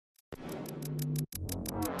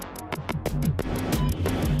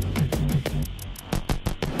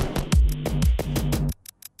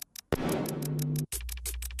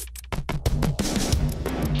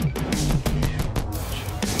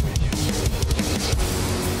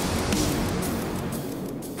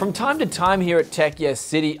From time to time here at Tech Yes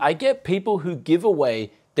City, I get people who give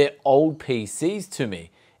away their old PCs to me.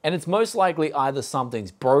 And it's most likely either something's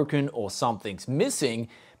broken or something's missing.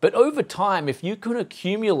 But over time, if you can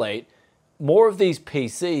accumulate more of these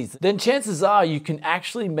PCs, then chances are you can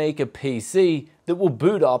actually make a PC that will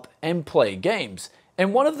boot up and play games.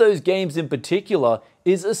 And one of those games in particular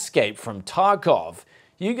is Escape from Tarkov.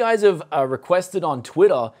 You guys have requested on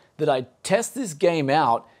Twitter that I test this game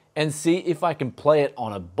out and see if I can play it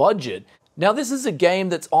on a budget. Now, this is a game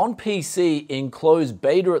that's on PC in closed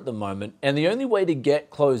beta at the moment, and the only way to get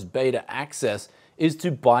closed beta access is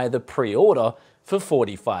to buy the pre-order for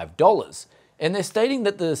 $45. And they're stating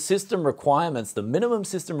that the system requirements, the minimum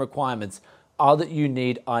system requirements, are that you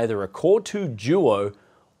need either a Core 2 Duo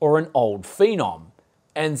or an old Phenom,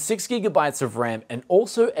 and 6 GB of RAM, and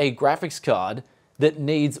also a graphics card that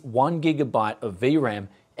needs 1 GB of VRAM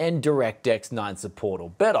and DirectX 9 support or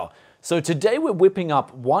better. So today we're whipping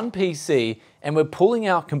up one PC and we're pulling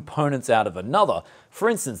out components out of another. For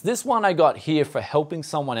instance, this one I got here for helping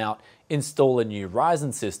someone out install a new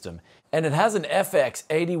Ryzen system, and it has an FX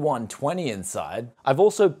 8120 inside. I've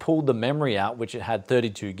also pulled the memory out, which it had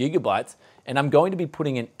 32 GB, and I'm going to be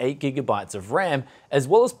putting in 8 GB of RAM, as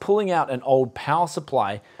well as pulling out an old power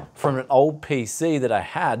supply from an old PC that I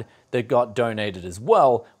had that got donated as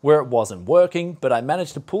well, where it wasn't working, but I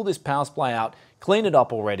managed to pull this power supply out, clean it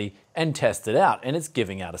up already, and test it out, and it's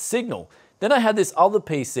giving out a signal. Then I had this other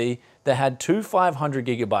PC that had two 500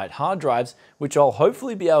 GB hard drives, which I'll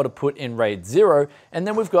hopefully be able to put in RAID 0, and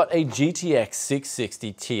then we've got a GTX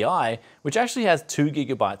 660 Ti, which actually has 2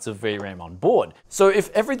 GB of VRAM on board. So if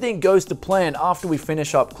everything goes to plan after we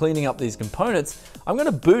finish up cleaning up these components, I'm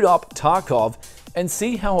gonna boot up Tarkov and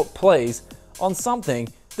see how it plays on something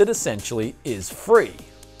that essentially is free.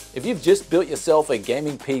 If you've just built yourself a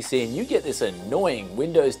gaming PC and you get this annoying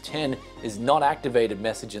Windows 10 is not activated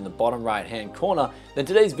message in the bottom right hand corner, then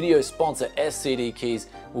today's video sponsor SCD Keys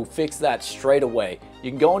will fix that straight away.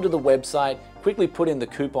 You can go onto the website, quickly put in the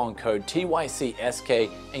coupon code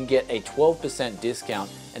TYCSK and get a 12% discount,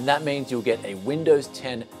 and that means you'll get a Windows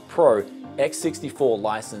 10 Pro x64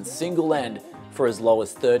 license single end for as low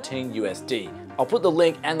as $13 USD. I'll put the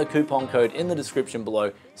link and the coupon code in the description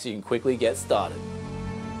below so you can quickly get started.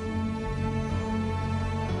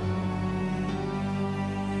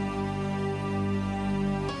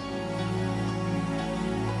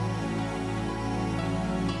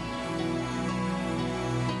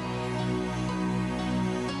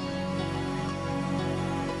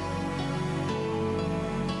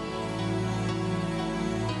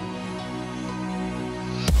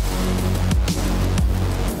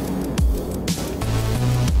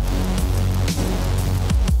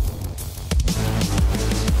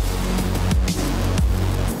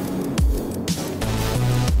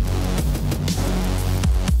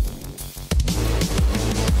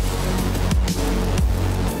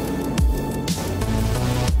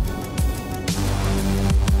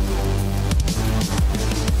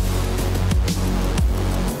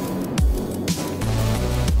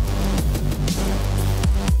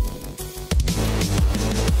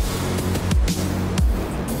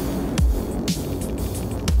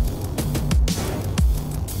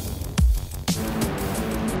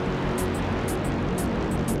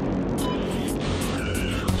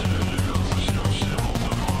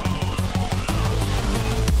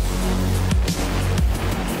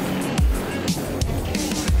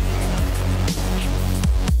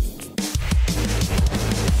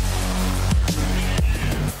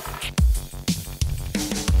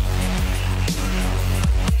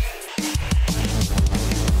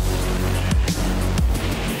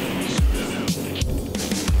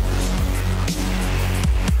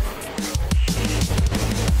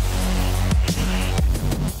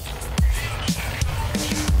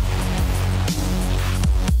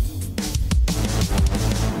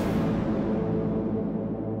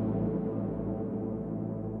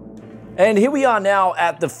 And here we are now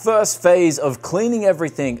at the first phase of cleaning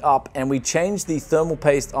everything up, and we changed the thermal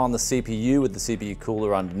paste on the CPU with the CPU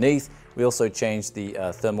cooler underneath. We also changed the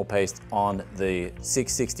thermal paste on the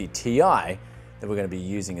 660 Ti that we're going to be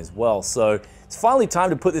using as well. So it's finally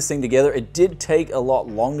time to put this thing together. It did take a lot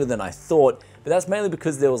longer than I thought, but that's mainly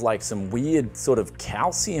because there was like some weird sort of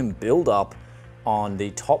calcium buildup on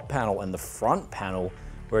the top panel and the front panel,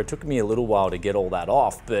 where it took me a little while to get all that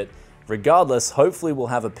off. But regardless, hopefully we'll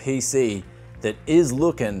have a PC that is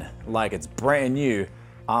looking like it's brand new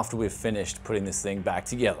after we've finished putting this thing back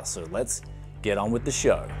together. So let's get on with the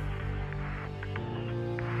show.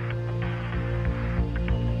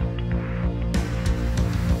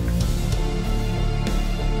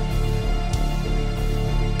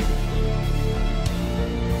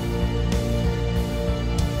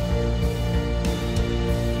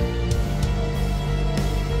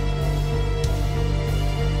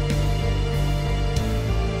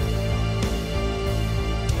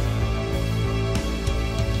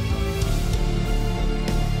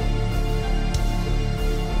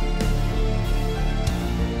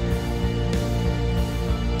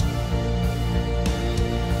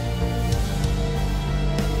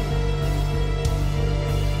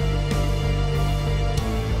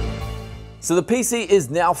 So the PC is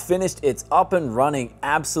now finished, it's up and running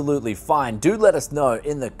absolutely fine. Do let us know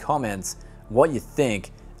in the comments what you think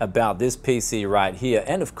about this PC right here,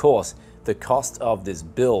 and of course, the cost of this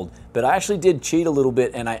build. But I actually did cheat a little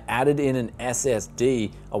bit and I added in an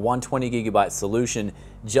SSD, a 120GB solution,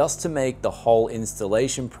 just to make the whole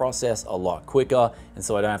installation process a lot quicker, and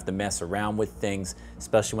so I don't have to mess around with things,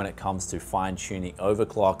 especially when it comes to fine-tuning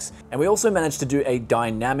overclocks. And we also managed to do a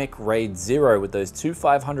dynamic RAID 0 with those two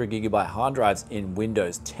 500GB hard drives in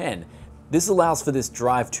Windows 10. This allows for this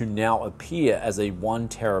drive to now appear as a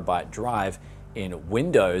 1TB drive in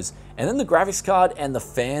Windows. And then the graphics card and the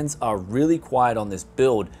fans are really quiet on this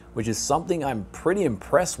build, which is something I'm pretty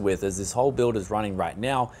impressed with, as this whole build is running right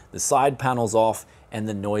now. The side panel's off and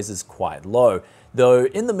the noise is quite low. Though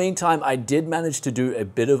in the meantime, I did manage to do a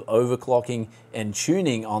bit of overclocking and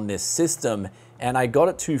tuning on this system, and I got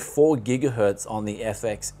it to 4 GHz on the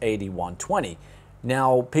FX 8120.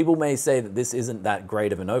 Now, people may say that this isn't that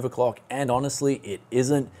great of an overclock, and honestly, it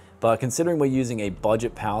isn't. But considering we're using a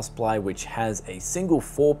budget power supply which has a single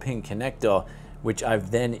 4-pin connector, which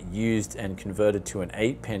I've then used and converted to an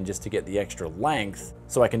 8-pin just to get the extra length,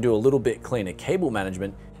 so I can do a little bit cleaner cable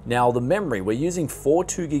management. Now the memory, we're using 4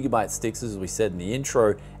 2GB sticks as we said in the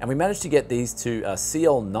intro, and we managed to get these to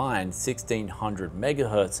CL9 1600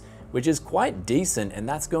 MHz, which is quite decent, and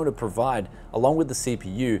that's going to provide, along with the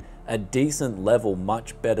CPU, a decent level,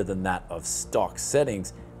 much better than that of stock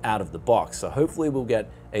settings out of the box. So hopefully we'll get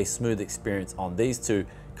a smooth experience on these two,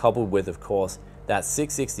 coupled with, of course, that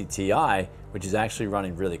 660 Ti, which is actually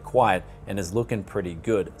running really quiet and is looking pretty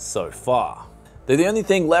good so far. The only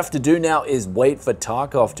thing left to do now is wait for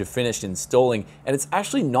Tarkov to finish installing, and it's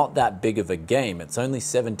actually not that big of a game. It's only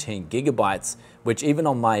 17 GB, which even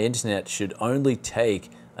on my internet should only take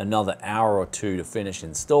another hour or two to finish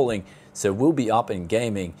installing. So we'll be up and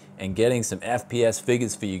gaming and getting some FPS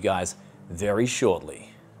figures for you guys very shortly.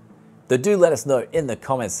 So do let us know in the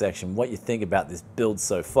comments section what you think about this build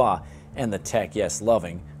so far, and the tech yes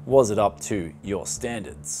loving. Was it up to your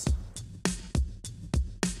standards?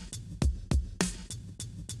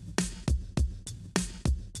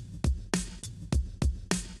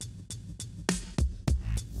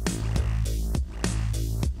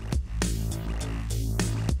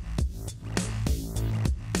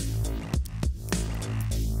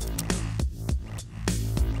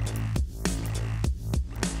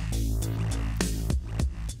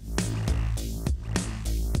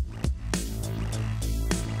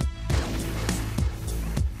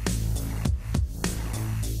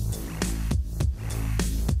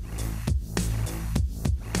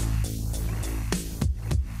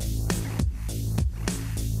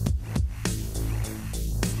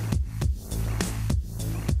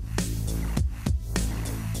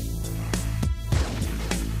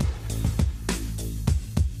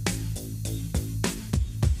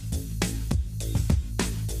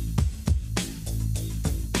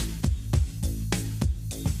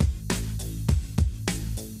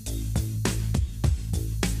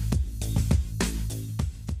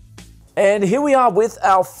 And here we are with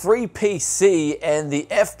our free PC and the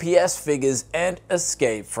FPS figures and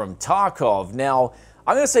Escape from Tarkov. Now,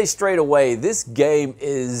 I'm going to say straight away, this game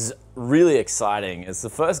is really exciting. It's the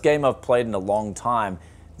first game I've played in a long time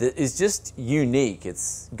that is just unique.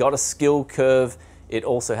 It's got a skill curve, it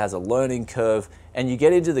also has a learning curve, and you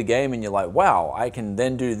get into the game and you're like, wow, I can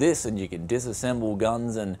then do this, and you can disassemble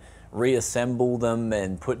guns and reassemble them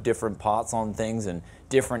and put different parts on things and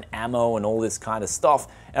different ammo and all this kind of stuff.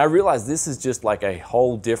 And I realized this is just like a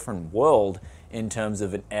whole different world in terms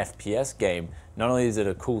of an FPS game. Not only is it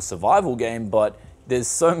a cool survival game, but there's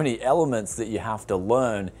so many elements that you have to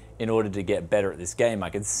learn in order to get better at this game. I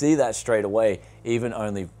could see that straight away, even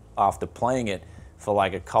only after playing it for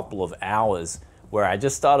like a couple of hours, where I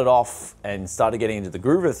just started off and started getting into the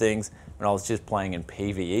groove of things when I was just playing in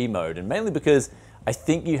PvE mode. And mainly because I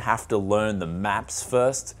think you have to learn the maps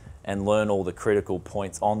first and learn all the critical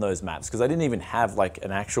points on those maps, because I didn't even have like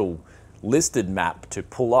an actual listed map to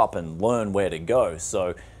pull up and learn where to go.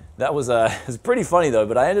 So that was, it was pretty funny though,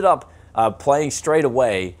 but I ended up playing straight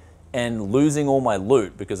away and losing all my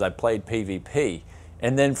loot because I played PvP.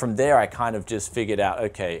 And then from there I kind of just figured out,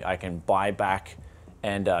 okay, I can buy back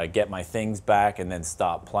and get my things back and then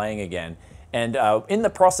start playing again. And in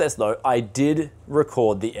the process though, I did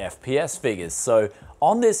record the FPS figures. So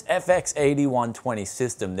on this FX 8120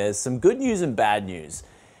 system, there's some good news and bad news.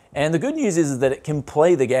 And the good news is that it can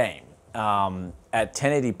play the game at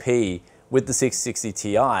 1080p with the 660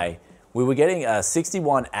 Ti. We were getting a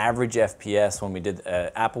 61 average FPS when we did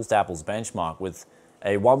apples to apples benchmark with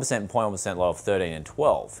a 1% and 0.1% low of 13 and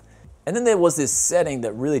 12. And then there was this setting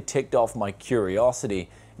that really ticked off my curiosity.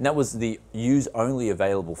 and that was the use only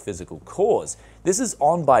available physical cores. This is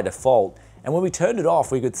on by default, and when we turned it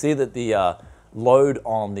off, we could see that the load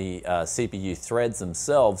on the CPU threads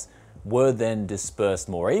themselves were then dispersed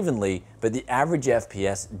more evenly, but the average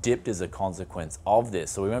FPS dipped as a consequence of this.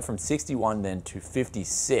 So we went from 61 then to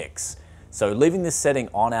 56. So leaving this setting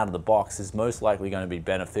on out of the box is most likely going to be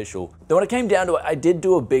beneficial. Though when it came down to it, I did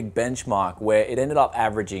do a big benchmark where it ended up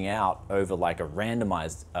averaging out over like a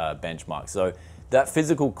randomized benchmark. So that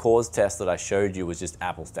physical cores test that I showed you was just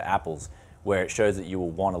apples to apples, where it shows that you will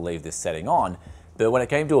want to leave this setting on. But when it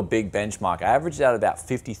came to a big benchmark, I averaged out about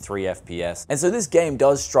 53 FPS. And so this game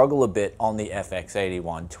does struggle a bit on the FX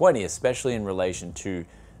 8120, especially in relation to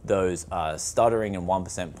those stuttering and 1%,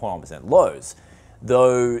 0.1% lows.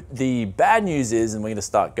 Though the bad news is, and we're going to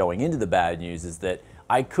start going into the bad news, is that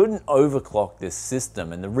I couldn't overclock this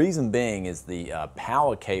system. And the reason being is the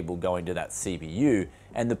power cable going to that CPU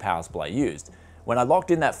and the power supply used. When I locked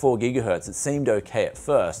in that 4 gigahertz, it seemed okay at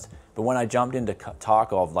first. But when I jumped into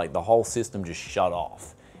Tarkov, like the whole system just shut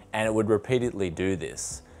off, and it would repeatedly do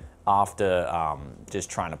this after just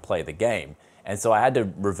trying to play the game. And so I had to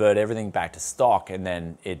revert everything back to stock, and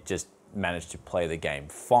then it just managed to play the game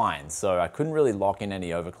fine. So I couldn't really lock in any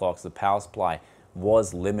overclocks. The power supply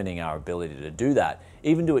was limiting our ability to do that,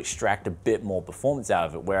 even to extract a bit more performance out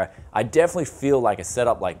of it, where I definitely feel like a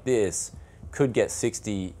setup like this could get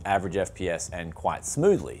 60 average FPS and quite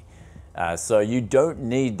smoothly. So you don't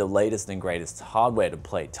need the latest and greatest hardware to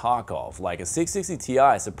play Tarkov. Like a 660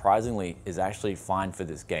 Ti surprisingly is actually fine for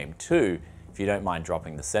this game too, if you don't mind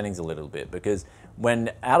dropping the settings a little bit, because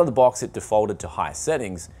when out of the box it defaulted to high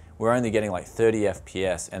settings, we're only getting like 30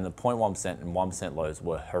 FPS, and the 0.1% and 1% lows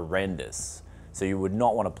were horrendous. So you would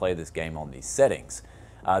not want to play this game on these settings.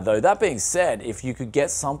 Though that being said, if you could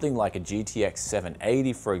get something like a GTX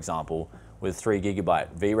 780, for example, with 3 GB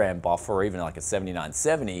VRAM buffer, or even like a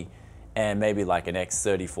 7970, and maybe like an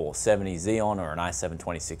X3470 Xeon or an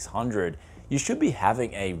i7-2600, you should be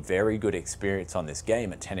having a very good experience on this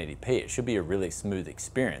game at 1080p. It should be a really smooth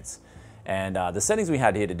experience. And the settings we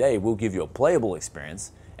had here today will give you a playable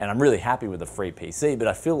experience, and I'm really happy with the free PC, but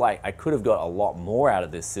I feel like I could have got a lot more out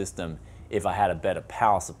of this system if I had a better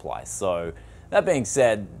power supply. So that being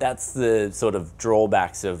said, that's the sort of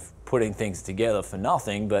drawbacks of putting things together for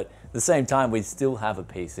nothing, but at the same time, we still have a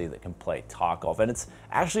PC that can play Tarkov, and it's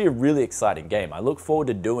actually a really exciting game. I look forward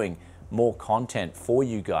to doing more content for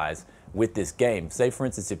you guys with this game. Say, for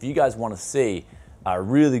instance, if you guys want to see a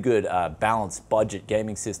really good balanced budget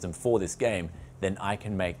gaming system for this game, then I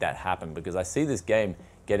can make that happen, because I see this game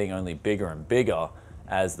getting only bigger and bigger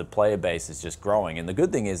as the player base is just growing. And the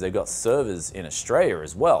good thing is they've got servers in Australia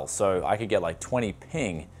as well, so I could get like 20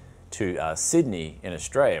 ping to Sydney in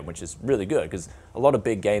Australia, which is really good, because a lot of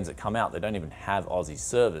big games that come out, they don't even have Aussie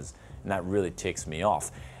servers, and that really ticks me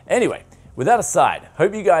off. Anyway, with that aside,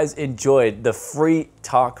 hope you guys enjoyed the free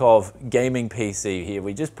Tarkov gaming PC here.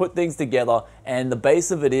 We just put things together, and the base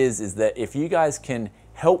of it is that if you guys can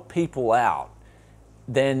help people out,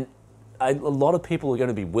 then a lot of people are going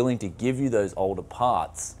to be willing to give you those older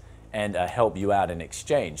parts and help you out in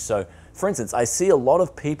exchange. So, for instance, I see a lot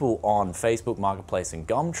of people on Facebook Marketplace and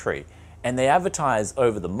Gumtree, and they advertise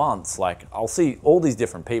over the months. Like, I'll see all these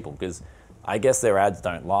different people, because I guess their ads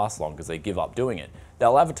don't last long because they give up doing it.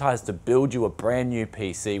 They'll advertise to build you a brand new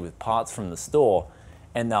PC with parts from the store,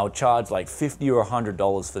 and they'll charge like $50 or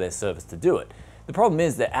 $100 for their service to do it. The problem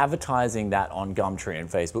is they're advertising that on Gumtree and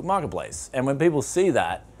Facebook Marketplace, and when people see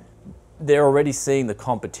that, they're already seeing the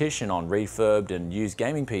competition on refurbed and used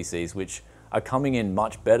gaming PCs, which are coming in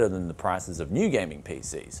much better than the prices of new gaming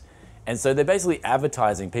PCs. And so they're basically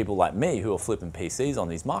advertising people like me who are flipping PCs on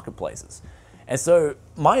these marketplaces. And so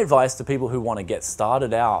my advice to people who want to get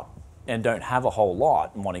started out and don't have a whole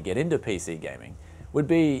lot and want to get into PC gaming would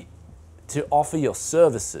be to offer your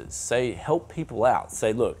services. Say, help people out.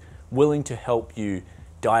 Say, look, willing to help you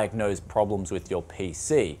diagnose problems with your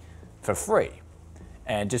PC for free,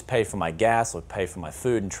 and just pay for my gas or pay for my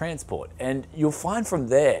food and transport. And you'll find from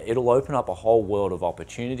there, it'll open up a whole world of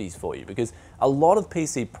opportunities for you, because a lot of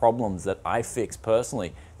PC problems that I fix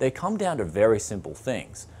personally, they come down to very simple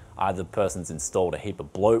things. Either the person's installed a heap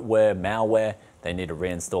of bloatware, malware, they need to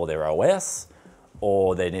reinstall their OS,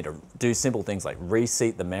 or they need to do simple things like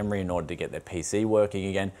reseat the memory in order to get their PC working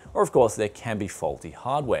again, or of course there can be faulty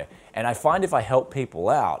hardware. And I find if I help people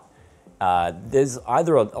out, there's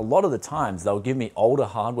either a lot of the times they'll give me older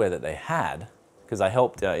hardware that they had, because I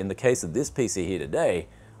helped, in the case of this PC here today,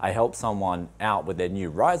 I helped someone out with their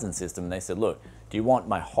new Ryzen system, and they said, look, do you want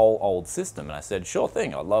my whole old system? And I said, sure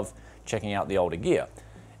thing, I love checking out the older gear.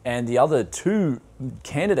 And the other two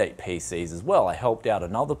candidate PCs as well, I helped out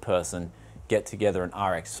another person get together an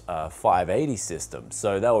RX 580 system.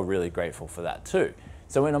 So they were really grateful for that too.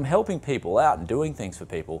 So when I'm helping people out and doing things for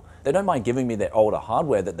people, they don't mind giving me their older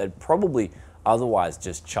hardware that they'd probably otherwise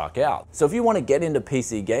just chuck out. So if you want to get into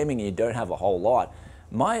PC gaming and you don't have a whole lot,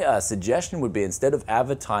 my suggestion would be, instead of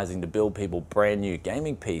advertising to build people brand new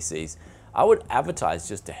gaming PCs, I would advertise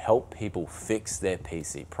just to help people fix their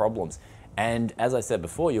PC problems. And as I said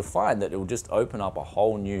before, you'll find that it will just open up a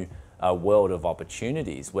whole new world of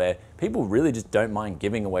opportunities where people really just don't mind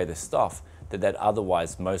giving away the stuff that they'd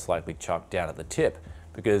otherwise most likely chuck down at the tip.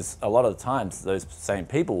 Because a lot of the times those same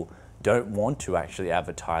people don't want to actually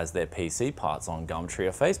advertise their PC parts on Gumtree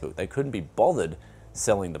or Facebook. They couldn't be bothered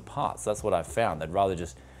selling the parts. That's what I've found. They'd rather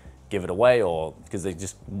just give it away, or because they're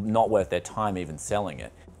just not worth their time even selling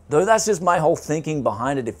it. Though that's just my whole thinking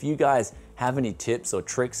behind it. If you guys have any tips or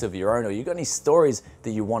tricks of your own, or you got any stories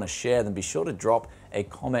that you want to share, then be sure to drop a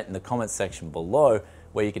comment in the comment section below,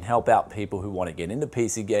 where you can help out people who want to get into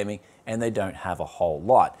PC gaming and they don't have a whole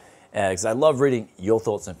lot. Because I love reading your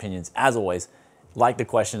thoughts and opinions, as always. Like the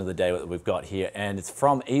question of the day that we've got here, and it's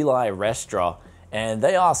from Eli Restra. And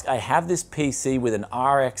they ask, I have this PC with an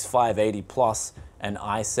RX 580 plus an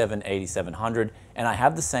i7 8700, and I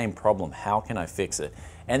have the same problem. How can I fix it?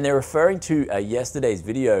 And they're referring to yesterday's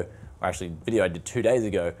video, or actually video I did 2 days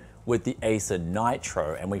ago, with the ASUS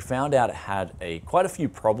Nitro, and we found out it had quite a few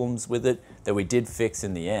problems with it that we did fix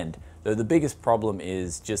in the end. Though the biggest problem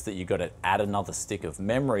is just that you got to add another stick of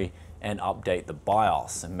memory and update the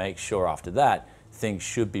BIOS, and make sure after that things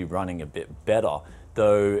should be running a bit better.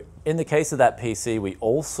 Though in the case of that PC, we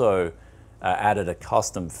also added a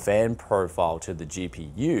custom fan profile to the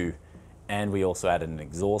GPU, and we also added an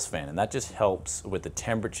exhaust fan, and that just helps with the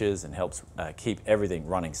temperatures and helps keep everything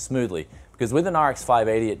running smoothly. Because with an RX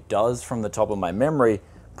 580, it does, from the top of my memory,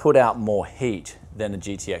 put out more heat than a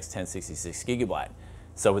GTX 1066GB.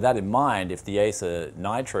 So with that in mind, if the ASUS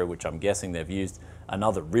Nitro, which I'm guessing they've used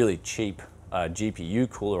another really cheap GPU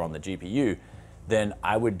cooler on the GPU, then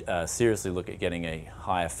I would seriously look at getting a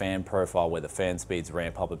higher fan profile where the fan speeds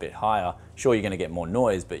ramp up a bit higher. Sure, you're going to get more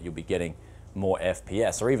noise, but you'll be getting more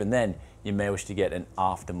FPS. Or even then, you may wish to get an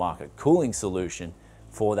aftermarket cooling solution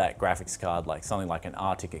for that graphics card, like something like an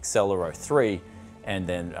Arctic Accelero 3, and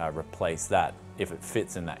then replace that if it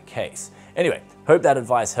fits in that case. Anyway, hope that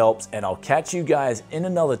advice helps, and I'll catch you guys in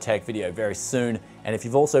another tech video very soon. And if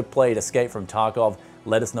you've also played Escape from Tarkov,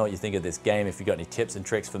 let us know what you think of this game. If you've got any tips and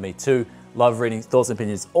tricks for me too. Love reading thoughts and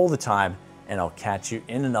opinions all the time, and I'll catch you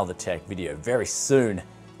in another tech video very soon.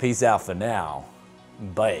 Peace out for now.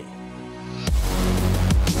 Bye.